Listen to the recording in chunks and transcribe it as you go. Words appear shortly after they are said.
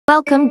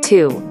Welcome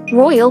to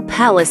Royal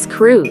Palace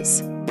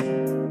Cruise.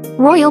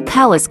 Royal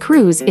Palace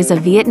Cruise is a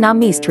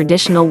Vietnamese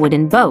traditional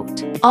wooden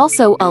boat,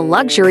 also a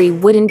luxury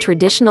wooden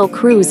traditional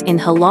cruise in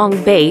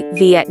Halong Bay,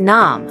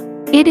 Vietnam.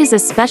 It is a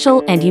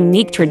special and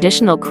unique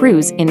traditional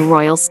cruise in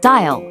royal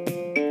style.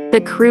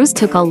 The cruise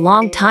took a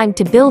long time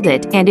to build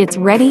it and it's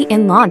ready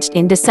and launched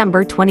in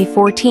December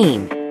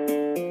 2014.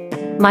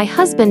 My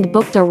husband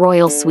booked a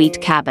royal suite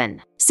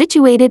cabin,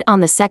 situated on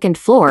the second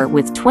floor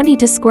with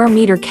 22 square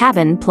meter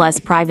cabin plus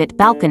private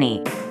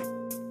balcony.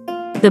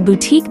 The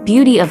boutique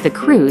beauty of the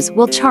cruise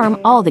will charm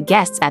all the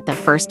guests at the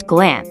first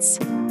glance.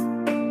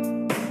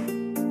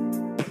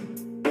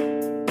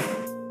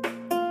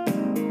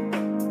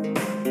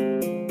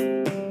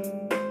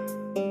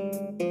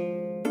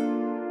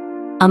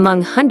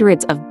 Among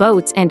hundreds of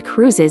boats and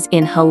cruises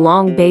in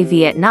Halong Bay,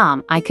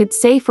 Vietnam, I could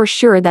say for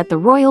sure that the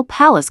Royal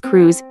Palace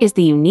Cruise is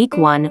the unique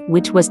one,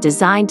 which was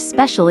designed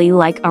specially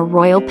like a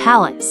royal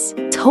palace,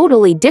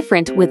 totally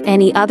different with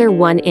any other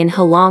one in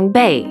Halong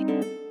Bay.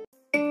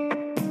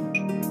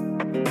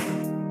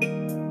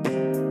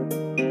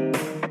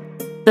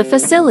 The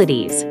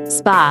facilities: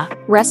 spa,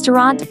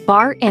 restaurant,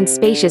 bar, and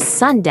spacious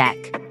sun deck.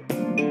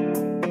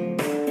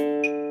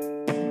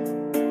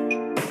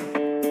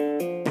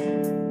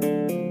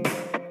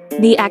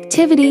 The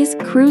activities: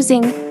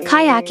 cruising,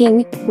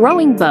 kayaking,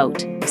 rowing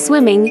boat,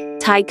 swimming,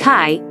 tai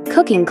chi,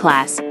 cooking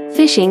class,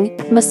 fishing,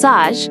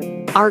 massage.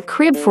 Our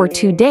crib for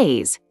 2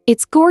 days.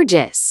 It's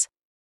gorgeous.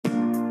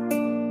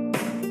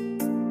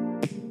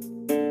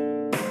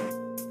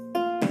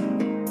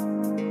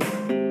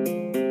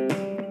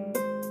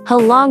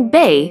 Halong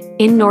Bay,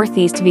 in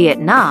northeast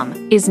Vietnam,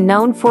 is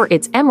known for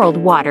its emerald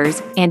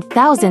waters and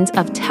thousands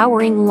of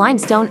towering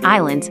limestone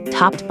islands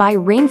topped by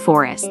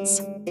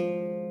rainforests.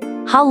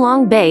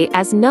 Halong Bay,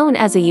 as known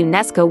as a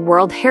UNESCO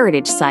World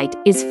Heritage Site,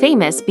 is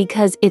famous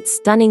because its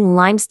stunning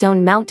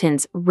limestone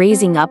mountains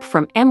raising up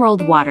from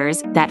emerald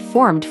waters that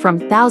formed from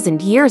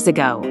thousands years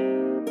ago.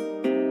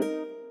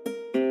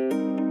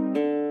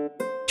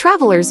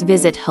 Travelers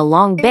visit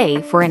Halong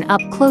Bay for an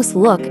up-close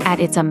look at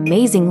its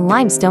amazing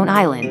limestone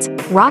islands,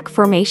 rock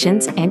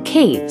formations, and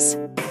caves.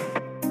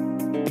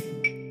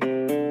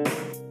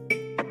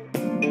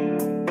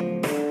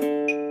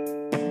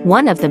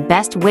 One of the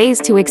best ways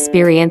to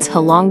experience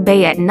Halong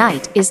Bay at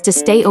night is to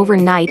stay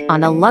overnight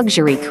on a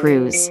luxury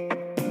cruise.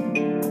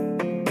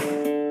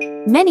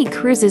 Many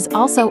cruises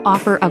also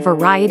offer a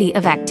variety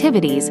of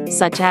activities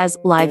such as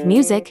live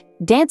music,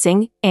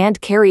 dancing, and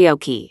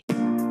karaoke.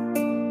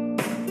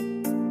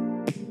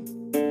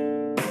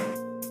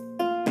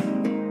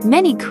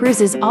 Many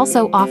cruises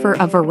also offer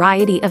a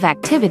variety of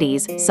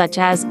activities such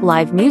as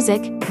live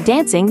music,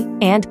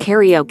 dancing, and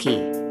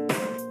karaoke.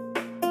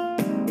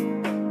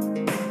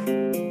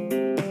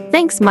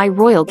 Thanks, my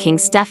Royal King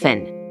Stefan.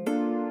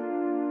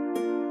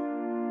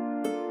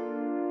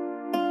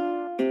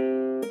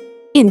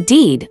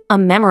 Indeed, a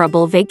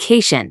memorable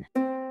vacation.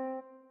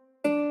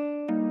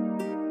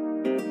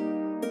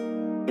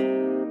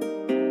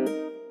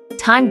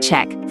 Time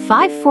check,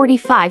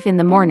 5:45 in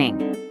the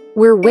morning.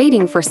 We're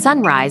waiting for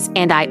sunrise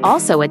and I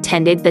also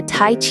attended the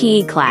Tai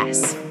Chi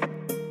class.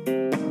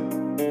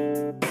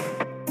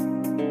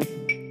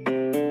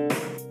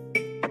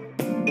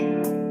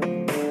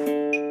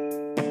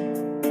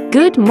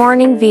 Good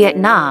morning,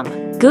 Vietnam.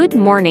 Good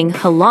morning,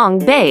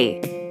 Halong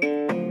Bay.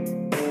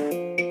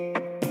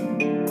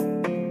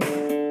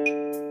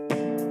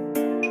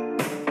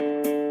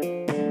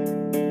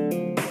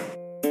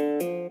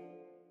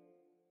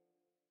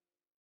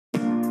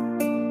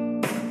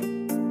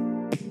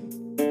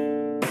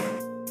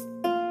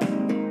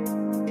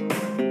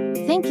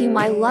 Thank you,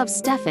 my love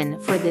Stefan,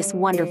 for this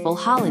wonderful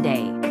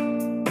holiday.